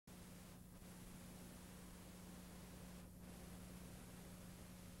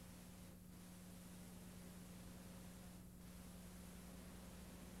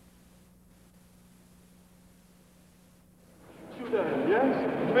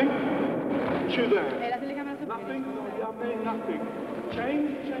Nothing. Chew there. La telecamera sopra. Nothing. Nothing.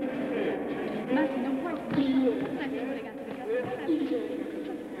 Change here. Massi, non puoi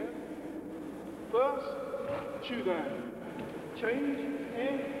First, chew there. Change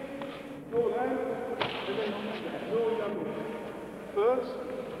here. Go there. And then go down. First,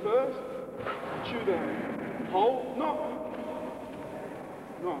 chew there. Hold. No.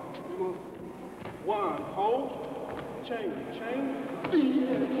 One. Hold. Change.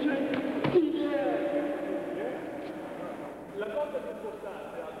 La cosa più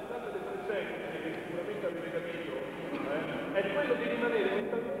importante, al di là delle presenti, che sicuramente avete capito, è quello di rimanere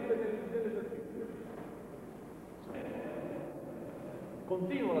mentalmente nell'esercizio.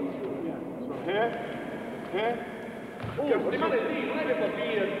 Continua l'azione. So here. Rimane lì, non è che va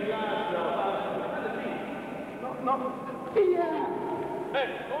via, si lascia, rimane lì. No. Non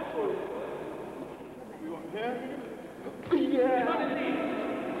solo. We want here. Rimane lì.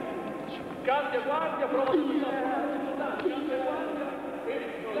 Cambia guardia, prova a cambia guardia e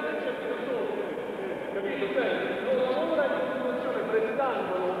lancia il cursore. Capito? Cioè, non lavora in continuazione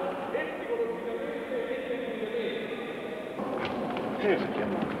prestandolo e psicologicamente e tecnicamente. Here.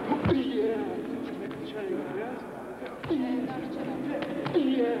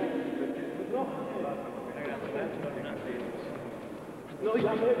 No,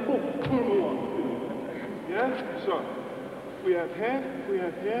 boom. Yeah? So, we have here.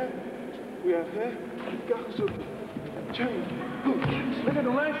 Gakuzuki. Change. Perché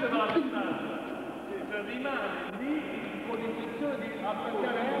non esce dalla distanza, cioè rimane lì con l'intenzione di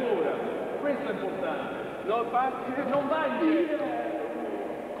attaccare ancora. Questo è importante. No, back here. Non vai indietro.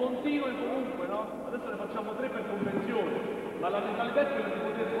 Continui comunque, no? Adesso ne facciamo 3 per convenzione, ma la mentalità è quella di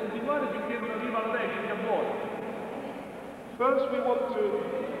poter continuare finché non arriva la tecnica buona. First, we want to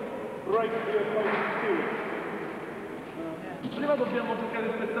break the opponent's spirit. Prima dobbiamo cercare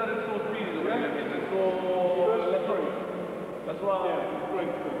di spezzare il suo spirito, perché la sua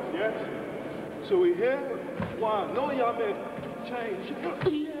Breakthroughs, yes? So we here. One. No, Yame. Change.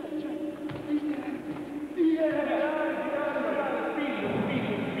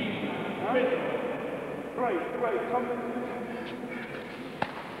 Great. Come.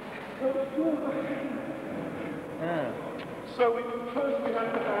 So first we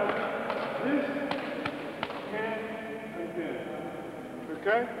have to have this here and here.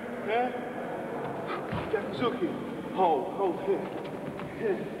 Okay? Here. Gakuzuki. Hold here.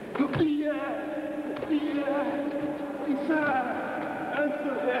 Inside. And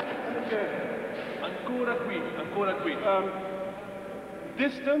through here. And here. Ancora qui.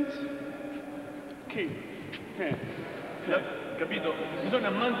 Distance. Keep. Here. Capito? Bisogna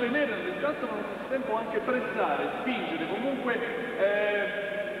mantenere la distanza ma allo stesso tempo anche pressare, spingere, comunque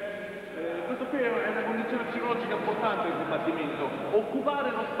questo qui è una condizione psicologica importante del combattimento, occupare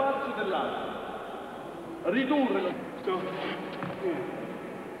lo spazio dell'altro, ridurre lo So,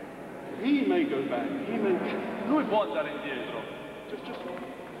 he may go back. Lui può andare indietro. Just.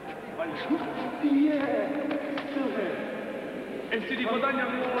 Yeah. Still here. E si riguadagna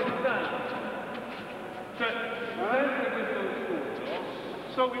una nuova distanza. Cioè, sempre questo discorso, no?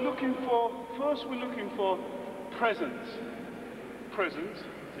 So we're looking for presence.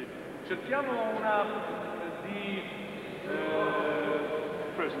 Sì. Cerchiamo una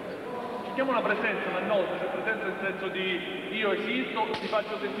cerchiamo una presenza, ma no, cioè presenza nel senso di io esisto, ti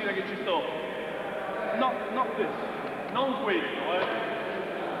faccio sentire che ci sto. Not this. Non questo,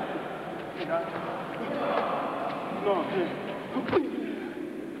 No, here.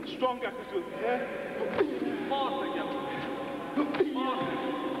 Strong Gakuzuki, here. Forte chiamo. Forte.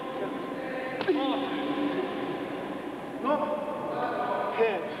 No.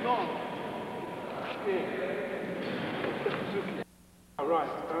 Here. No. Here. Gakuzuki. All right.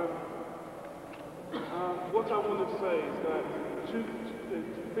 What I want to say is that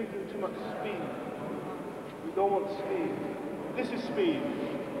thinking too much speed. We don't want speed. This is speed.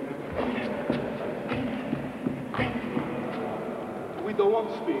 We don't want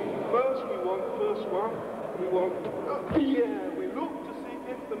speed. First one. We look to see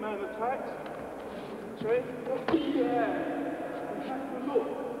if the man attacks. Sorry? We have to look.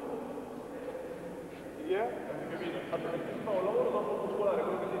 Yeah? No, il lavoro muscolare,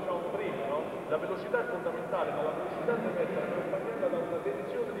 quello che dicevamo prima, no? La velocità è fondamentale, ma la velocità deve essere accompagnata da una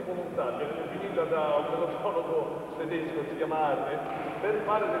decisione di volontà, viene definita da un velocologo tedesco, si chiama Arne, per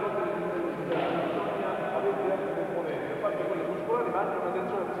fare le cose di velocità bisogna avere diverse componenti, a parte quelle muscolari ma anche una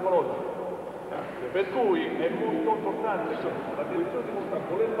tensione psicologica. Per cui è molto importante la direzione di volontà,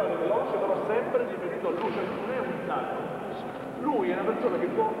 voler fare veloce però sempre riferito a lui, cioè non è un stato. Lui è una persona che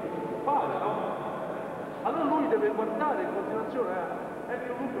può fare, no? Allora lui deve guardare in continuazione, ecco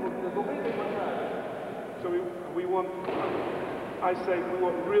look vuol dire dovete guardare. So we want, I say we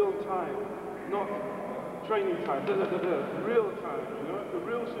want real time, not training time, real time, you know, the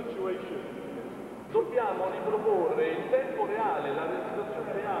real situation. Dobbiamo riproporre il tempo reale, la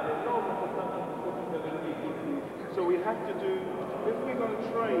situazione reale, non soltanto il discorso del video. So we have to do, if we're going to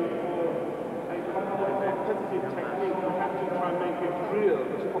train for a competitive technique, we have to try and make it real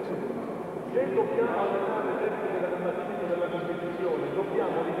as possible. Se dobbiamo allenare le tecniche del combattimento della competizione,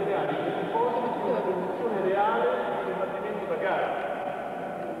 dobbiamo ricreare i presupposti di una condizione reale di combattimento da gara.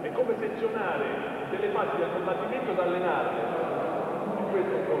 È come selezionare delle fasi del combattimento da allenarle. E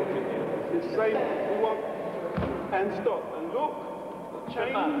questo è un po' l'obiettivo. The same, we want, and stop, and look,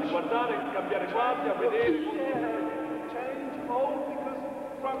 Fermarsi, change, guardare, cambiare guardia, vedere. change, hold, because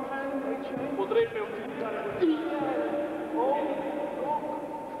front hand may change. Potrebbe utilizzare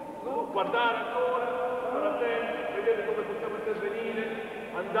guardare ancora, stare attenti, vedere come possiamo intervenire,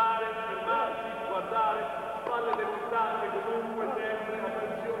 andare, fermarsi, guardare, spalle demonstrate comunque, sempre,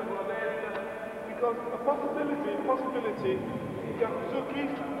 attenzione con la testa. Because a possibility, Gakuzuki,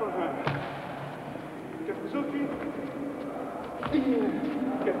 front hand. Gakuzuki,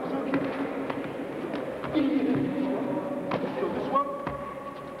 Gakuzuki, so this one,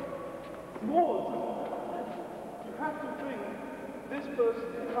 more. You have to think this person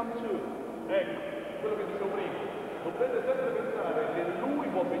can come to. Ecco, quello che dicevo prima, dovete sempre pensare che lui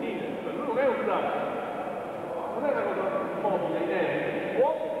può venire, cioè lui non è un bravo, non è una cosa immobile, inerte, può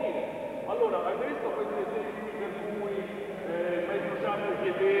venire. Allora, hai visto questi esempi per cui il maestro Sciampi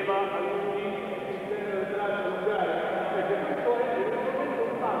chiedeva a lui di tenere le braccia allungare? Perché questo è eventualmente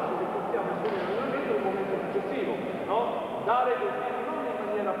un passo che possiamo inserire nell'allenamento nel momento successivo, no? Dare così, non in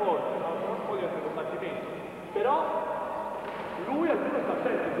maniera forte, no? Non un po' di altro combattimento, però lui almeno sta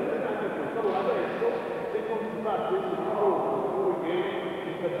attento, anche questo. Allora adesso, se non si fa questo discorso, lui che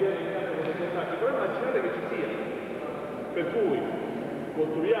il stagione in campo delle attacchi, però immaginate che ci sia. Per cui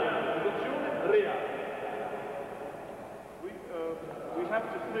costruiamo una situazione reale. We have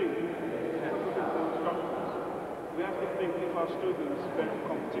to think, we have to think if our students get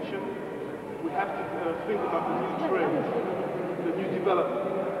competition, we have to think about the new trend, the new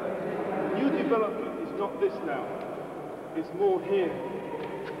development. The new development is not this now. It's more here,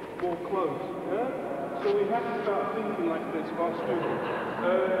 more close. Yeah? So we have to start thinking like this for our students.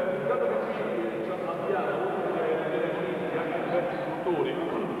 Dato che qui abbiamo delle politiche anche diversi istruttori,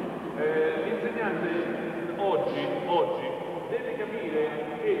 l'insegnante oggi deve capire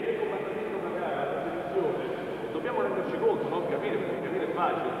che nel combattimento da gara, la selezione, dobbiamo renderci conto, non capire perché capire è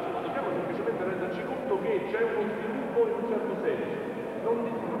facile, insomma, dobbiamo semplicemente renderci conto che c'è uno sviluppo in un certo senso. Non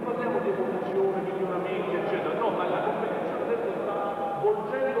parliamo di evoluzione, miglioramenti, eccetera, no, ma la competizione adesso sta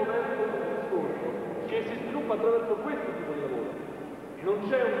volgendo verso un discorso che si sviluppa attraverso questo tipo di lavoro. Non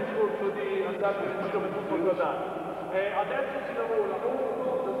c'è un discorso di andarsi in giro per tutto il quadrato. Adesso si lavora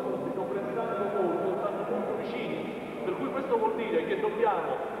molto, si comprensando molto, stanno molto vicini. Per cui questo vuol dire che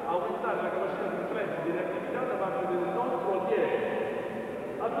dobbiamo aumentare la capacità di riflesso e di reattività da parte del nostro allieve.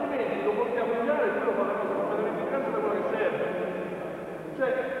 Altrimenti lo portiamo in gara e quello fa una cosa completamente diversa da quella che serve. Cioè,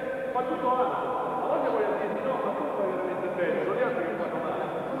 fa tutto altro. A volte poi a dire no, ma tu fai veramente bene, sono gli altri che fanno male.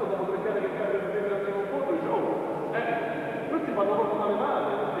 Quello dopo 3 anni che cambia il tempo al conto dice, questi fanno proprio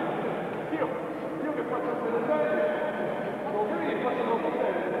male. Io che faccio bene, non capisci, faccio troppo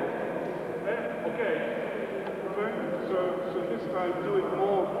bene. Ok? So this time do it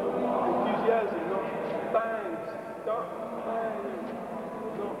more enthusiasm, not bangs, not bangs,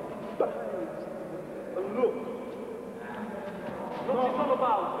 not bangs. And look. Non ci sono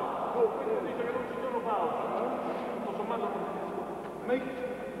pause. Quindi dice che non ci sono pause. Tutto sommato non ci sono.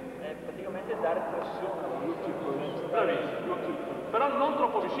 Praticamente dare pressione Bravissimo. Però non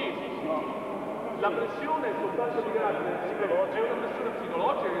troppo vicini. La pressione è soltanto di carattere psicologico, è una pressione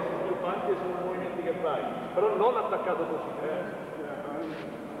psicologica che si sviluppa anche sui movimenti che fai, però non attaccato così.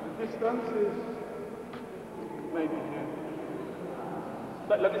 The distance is maybe here.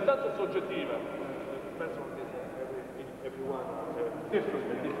 La distanza è soggettiva. Penso che everyone Different,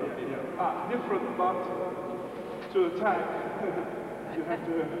 yeah. Different, but to attack, you have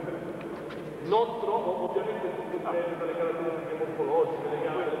to. Non troppo, ovviamente tutto dipende dalle caratteristiche morfologiche, le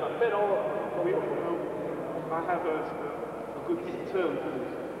gambe, però I have a good term for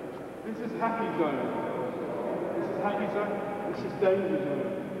this. This is happy zone. This is happy zone. This is danger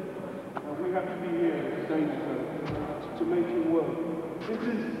zone. We have to be here in this danger zone to make it work. This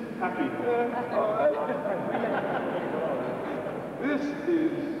is happy. This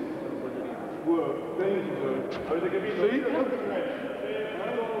is work, danger zone. avete capito? See, look at that.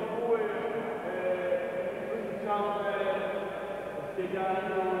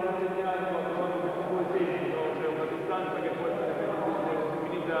 insegnare quando due esempi, no? C'è una distanza che può essere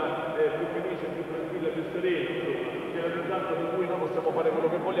definita più felice, più tranquilla, più serena, insomma, che è la distanza di cui noi possiamo fare quello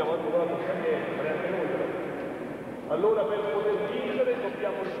che vogliamo, anche guardate neanche noi. Allora per poter vincere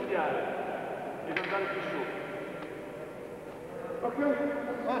dobbiamo rischiare ed andare più su. Ok?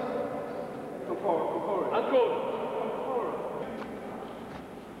 Ancora.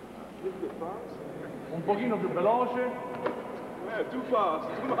 Un pochino più veloce. Yeah, too fast,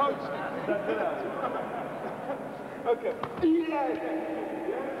 too much. Okay. Yeah.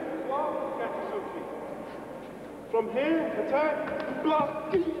 Block, Katsuki. From here, attack,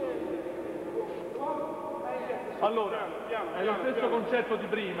 block. Allora, è lo stesso concetto di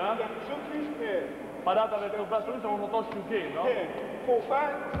prima. Katsuki, here. Parata verso il basso, noi siamo uno Toshuken, no? Here. Fall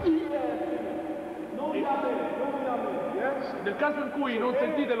back. No yame, no yame. Yes. Nel caso in cui non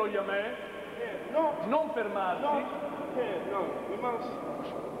sentite lo yame, Here. No. non fermarsi. No. Here. No. We must.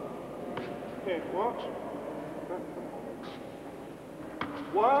 Here. Watch.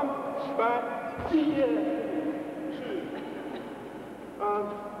 One. Back. Here. Two.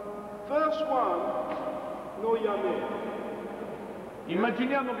 First one. No yame.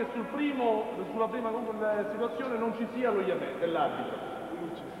 Immaginiamo che sulla prima situazione non ci sia lo yame dell'arbitro.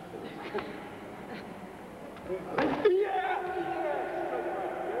 Yeah!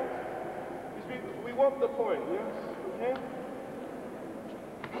 We want the point, yes? Okay?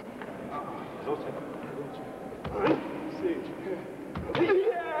 See.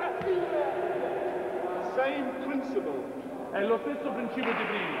 Same principle. È lo stesso principio di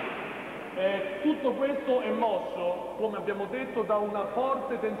prima. Tutto questo è mosso, come abbiamo detto, da una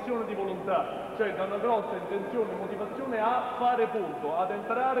forte tensione di volontà, cioè da una grossa intenzione e motivazione a fare punto, ad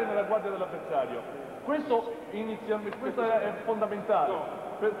entrare nella guardia dell'avversario. Questo è fondamentale,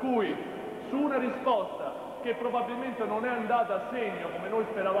 per cui su una risposta che probabilmente non è andata a segno come noi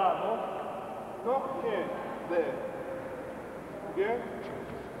speravamo, Not here, there. Yeah?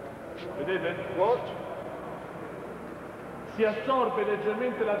 vedete? Watch. Si assorbe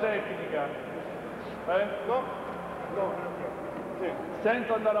leggermente la tecnica, No. No. Here.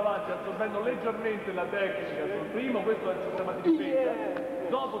 senza andare avanti, assorbendo leggermente la tecnica sul primo, questo è il sistema di difesa,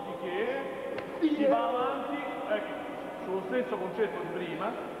 dopodiché si va avanti, ecco, sullo stesso concetto di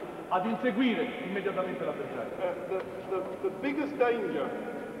prima, ad inseguire immediatamente l'avversario. The biggest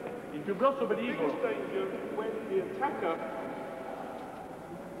danger, Il più grosso pericolo when the attacker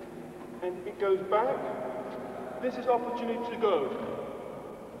and it goes back, this is opportunity to go.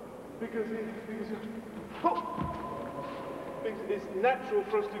 Because it's natural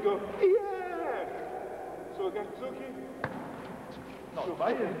for us to go, yeah! So Gatsuki, no,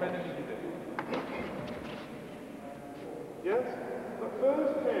 vai e dipende di te. yes? The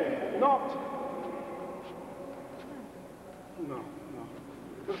first hand, not. No.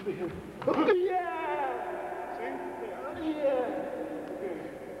 Just be him. Yeah! See? Yeah! Okay.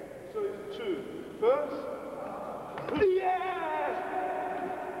 So it's two. First. Yeah!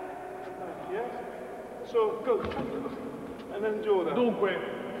 Yes? So go. And then Jordan. Dunque,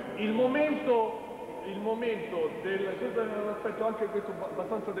 il momento del... questo è un aspetto anche questo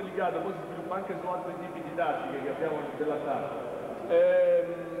abbastanza delicato, poi si sviluppa anche su altri tipi di tattiche che abbiamo dell'attacco.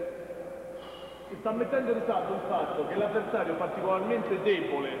 Si sta mettendo in risalto il fatto che l'avversario è particolarmente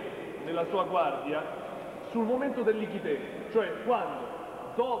debole nella sua guardia sul momento dell'ichité, cioè quando,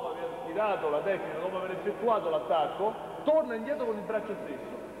 dopo aver tirato la tecnica, dopo aver effettuato l'attacco, torna indietro con il braccio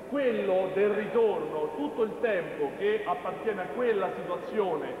stesso. Quello del ritorno, tutto il tempo che appartiene a quella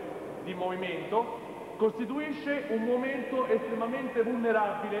situazione di movimento, costituisce un momento estremamente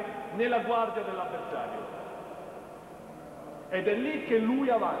vulnerabile nella guardia dell'avversario. Ed è lì che lui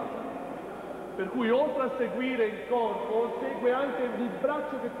avanza. Per cui oltre a seguire il corpo, segue anche il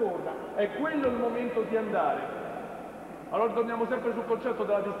braccio che torna. È quello il momento di andare. Allora torniamo sempre sul concetto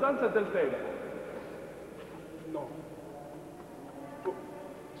della distanza e del tempo. No. Too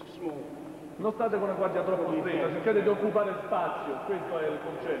small. Non state con una guardia troppo stretta, cercate di occupare spazio, questo è il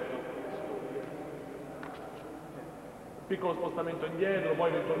concetto. Piccolo spostamento indietro, poi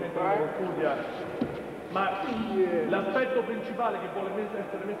eventualmente una confusia. Ma l'aspetto principale che vuole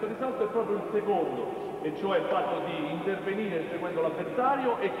essere messo in risalto è proprio il secondo, e cioè il fatto di intervenire seguendo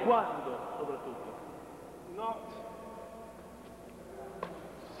l'avversario e quando, soprattutto. Not.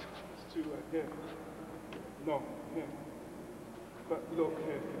 It's too late. Here. No. Here. But look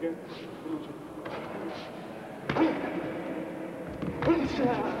here again.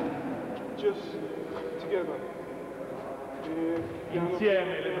 Just together.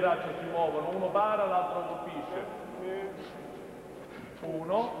 Insieme le braccia si muovono, uno para, l'altro colpisce.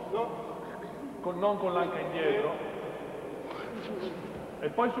 Uno, No. non con l'anca indietro. E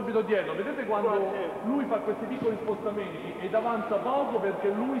poi subito dietro, vedete quando lui fa questi piccoli spostamenti ed avanza poco perché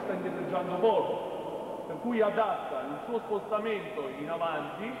lui sta indietreggiando poco, per cui adatta il suo spostamento in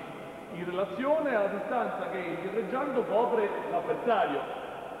avanti in relazione alla distanza che indietreggiando copre l'avversario.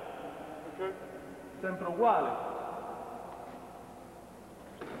 Sempre uguale.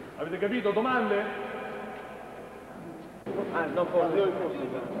 Avete capito? Domande? No problem.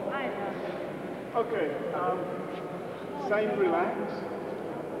 Okay, same relax.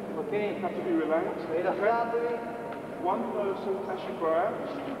 Okay. Have to be relaxed. Rilassatevi, One person, Ashibra.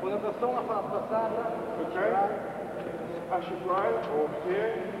 una persona fa la passata, Okay? Ashibra, or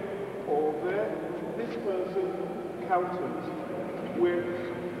here, or there. This person counters with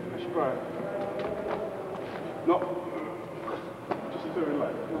Ashibra. Not just very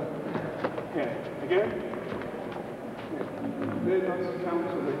light. Here. Again. Here. Then let's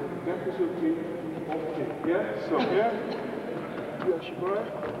counter with Nekuzuki or here. Yeah? So here. Ashibra.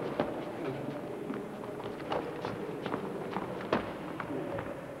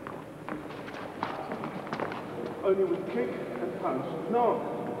 Only with kick and punch. No.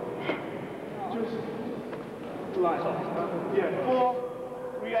 Just like. Yeah, for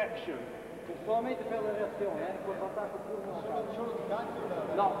reaction. solamente per la reazione, contattacco pugno o calcio.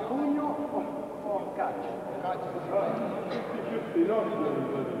 No, pugno o calcio.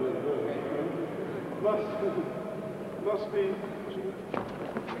 Must be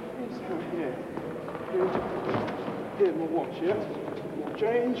here. Here, my watch, yeah?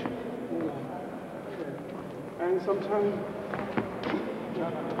 Change. And sometimes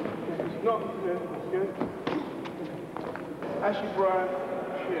not here, again. Ashley Bryan,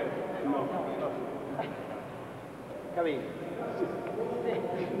 here. No. Capito?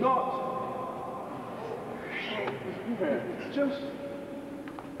 Not here. Just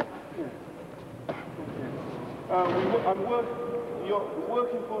here. You're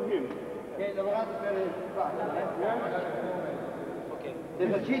working for him. Che lavorate per il spazio, Yeah? Ok.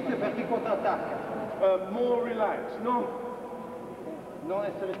 L'esercizio per chi contrattacca. More relaxed. No. Non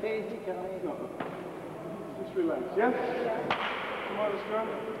essere tesi, chiaramente. No. Just relax, yeah? Come on, let's go.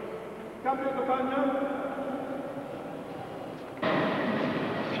 Cambio compagno.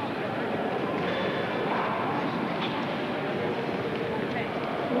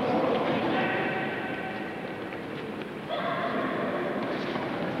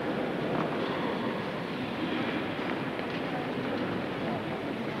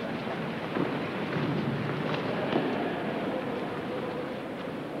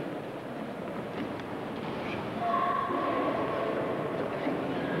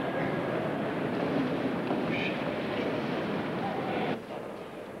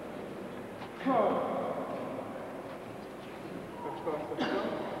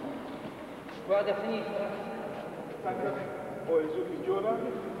 Guarda a sinistra. Poi Zucchi gioca.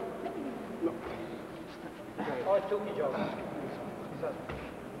 No. O il Zucchi gioca.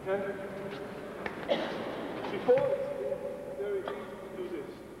 Okay? Before it's very easy to do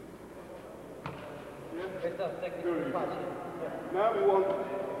this. Yeah? Questa tecnica è più facile. Now we want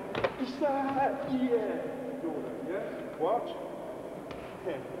yes? Watch.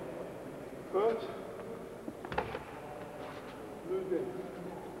 Hand. First. Move in.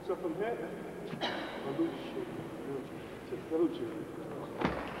 So from here,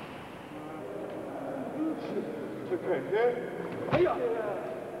 okay, here.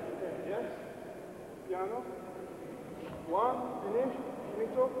 Yes. Piano. One, finish.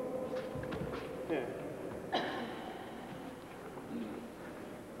 Finito. Here.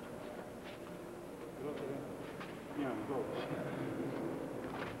 Piano, go.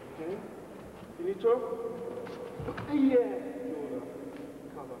 Okay. Finito. Yeah.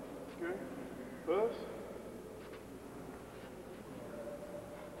 Cover. Okay. First.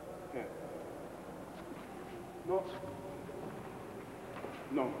 Okay. Not.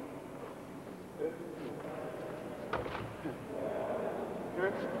 No.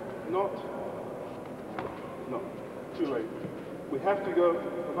 Okay. Not. No. Too late. We have to go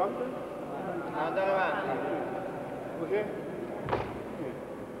avanti. Andare avanti. Okay.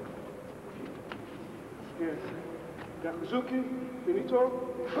 Here. Yakuzuki, finito.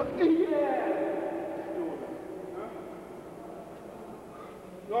 Yeah!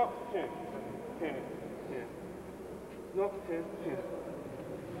 Not here. Here. Here. Not here. Here.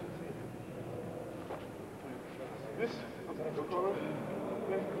 This?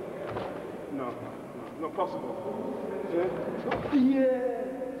 Okay. No. Not possible. Yeah.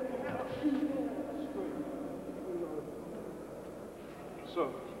 So,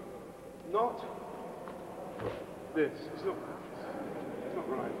 not this. It's not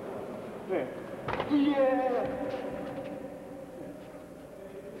right. There. Yeah.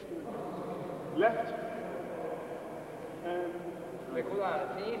 left, and Regolare,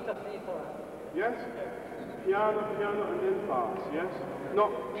 sinistra, sinistra. yes, piano, piano, and then fast, yes?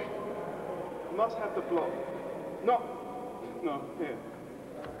 Not, must have the block. Not, no, here.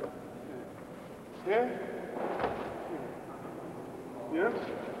 Here? Yes?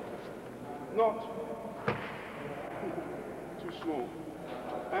 Not too small.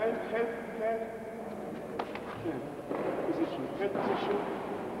 And head, here. Position, head position.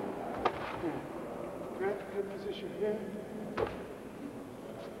 Here. Head position here.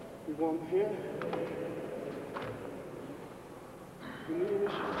 We want here.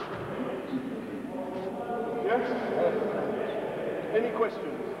 Finish. Yes? Any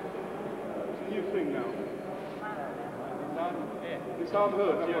questions? It's a new thing now. This arm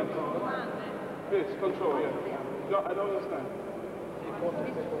hurts, yes. Yes, control, yeah. No, I don't understand.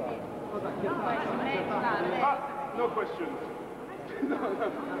 Ah, no questions. No,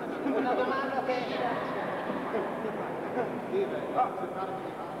 no. Una domanda semplice.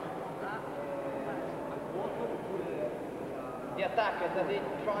 The attacker, does he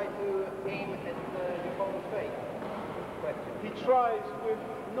try to aim at your opponent's face? Question. He tries with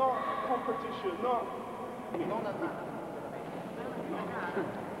not competition, not Non attack.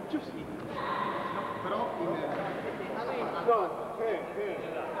 just Però in no, here, here.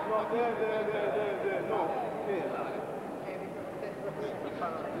 No, there, no, here.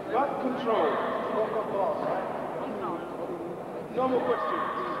 What control? No more questions.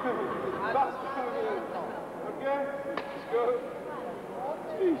 That's okay? Let's go.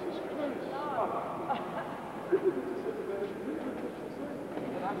 Jesus Christ.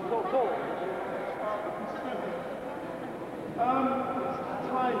 I'm so cold.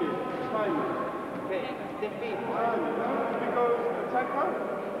 Timing. Okay, defeat. Because attacker?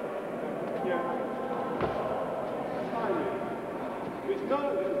 Yeah. Timing. It's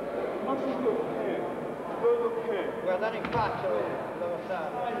not, mustn't look here. Don't look here. Guardare in faccia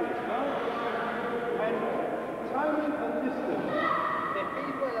l'avversario. Timing, no? And timing and distance.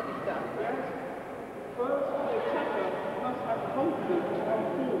 Defeat e la distanza. Yes? First, the attacker must have confidence to come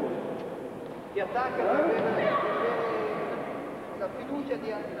forward. Chi attacca deve avere la fiducia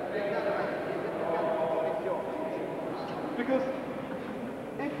di andare avanti, di cercare una posizione. Because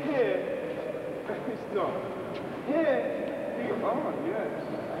if here, it's not. Here, you are, yes.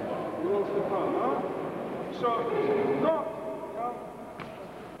 You want to come, huh? So, not,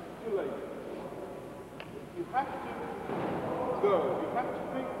 too late. You have to go. You have to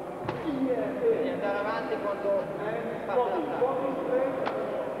think, Di andare avanti quando parte l'attacco. body, leg,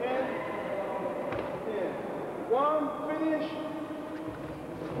 and here. One, finish.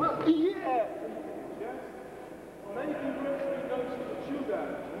 Well, yeah. Yes. Maybe we go to the shooter.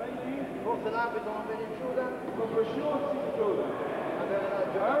 Maybe. Forse l'arbitro non vede il shooter, But for sure, it's the shoulder. aveva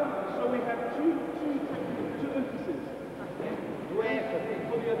ragione. So we have two emphases Due enfasi.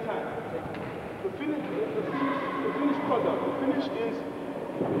 for the attack. The finished product. The finish is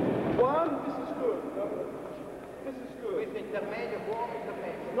one. This is good. This is good. Questo intermedio, buono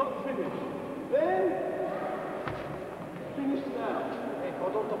intermedio. Not finished. Then finish now. E il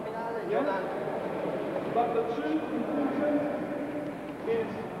prodotto finale è Yeah. l'altro. But the two important is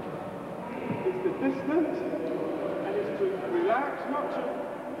the distance and is to relax, not to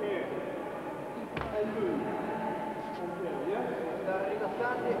here and move. From here, yeah? Da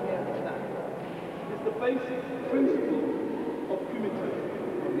rilassarsi e a distanza. It's the basic principle of Kumite.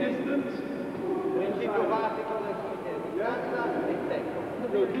 Distance, Principio basico del comité. Distanza e tempo.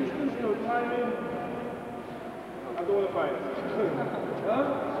 no distance, no timing. I don't want to fight. Huh?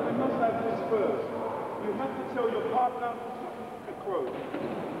 So we must have this first. You have to tell your partner to crow.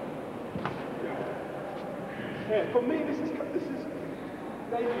 Yeah. Here, for me, this is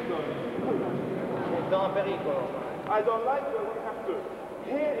danger zone. Zona pericolo. I don't like where we have to.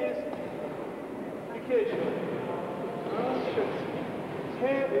 Here is vacation.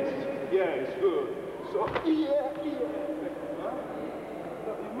 Here is, yeah, it's good. So, yeah.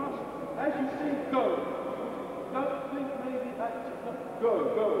 But you must, as you see, go. Don't think maybe go.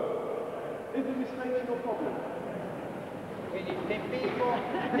 If a mistake is no problem. Quindi tempismo,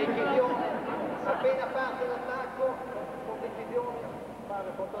 decisione, appena parte l'attacco, con decisione,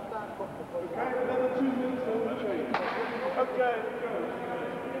 fare controattacco. Okay, another 2 minutes and we'll change. Okay, go.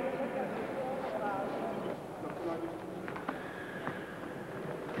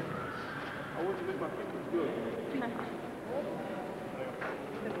 I want to make my fingers good.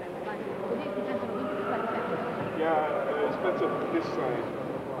 Yeah, it's better this side.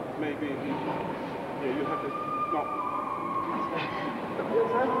 Maybe. Yeah, you have to not. Yes,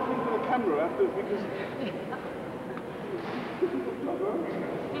 I have to think of the camera after because.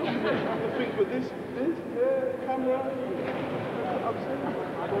 have to think with this, camera, upset.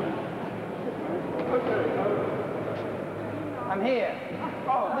 Okay. I'm here.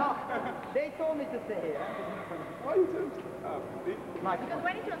 Oh, No, they told me to stay here. why you doing Mike. Because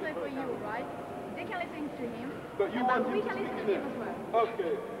when he translates for you, right, they can listen to him, But you and want then we him to can speak listen to to him them. as well.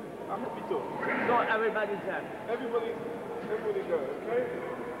 Okay. I'm happy to. So everybody's there. Everybody go, okay?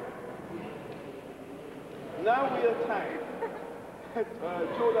 Now we attack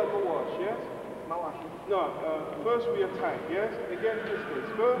Jordan Mawash, yes? Mawash. No, first we attack, yes? Again, this.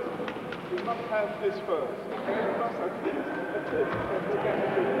 First, we must have this first. Okay? We must have this.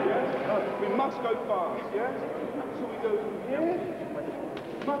 Yes? We must go fast, yes? So we go from here.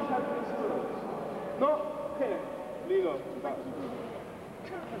 We must have this first. Not here. Lilo.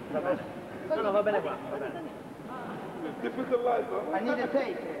 No, va bene qua, va bene. Difficult life, huh? I need a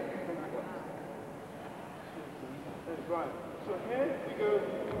tape. Right. So here we go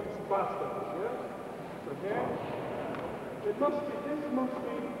faster. Yeah. So here, this must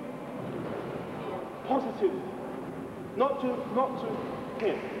be positive, not to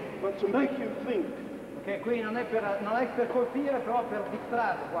him, but to make him think. Ok, qui non è per colpire, però per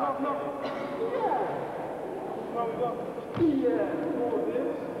distrarre qua. No. No, we got more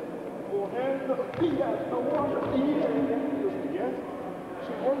this, more hands. No one. Yes.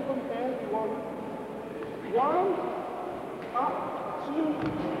 So one from here, we want one, up, two,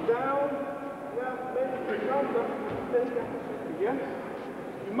 down, then down, yes?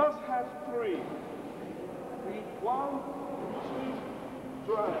 You must have three. One, two,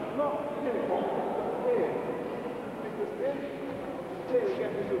 drive. Not here, here. Because here we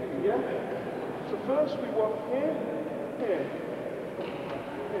get this looking, yes? So first we want here.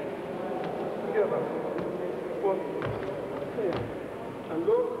 Together. One, here. And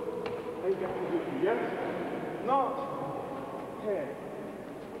look, and get this looking, yes? Not here.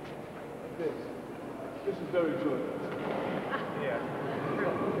 This. This is very good. Yeah.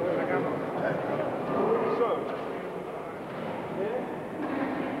 So, here.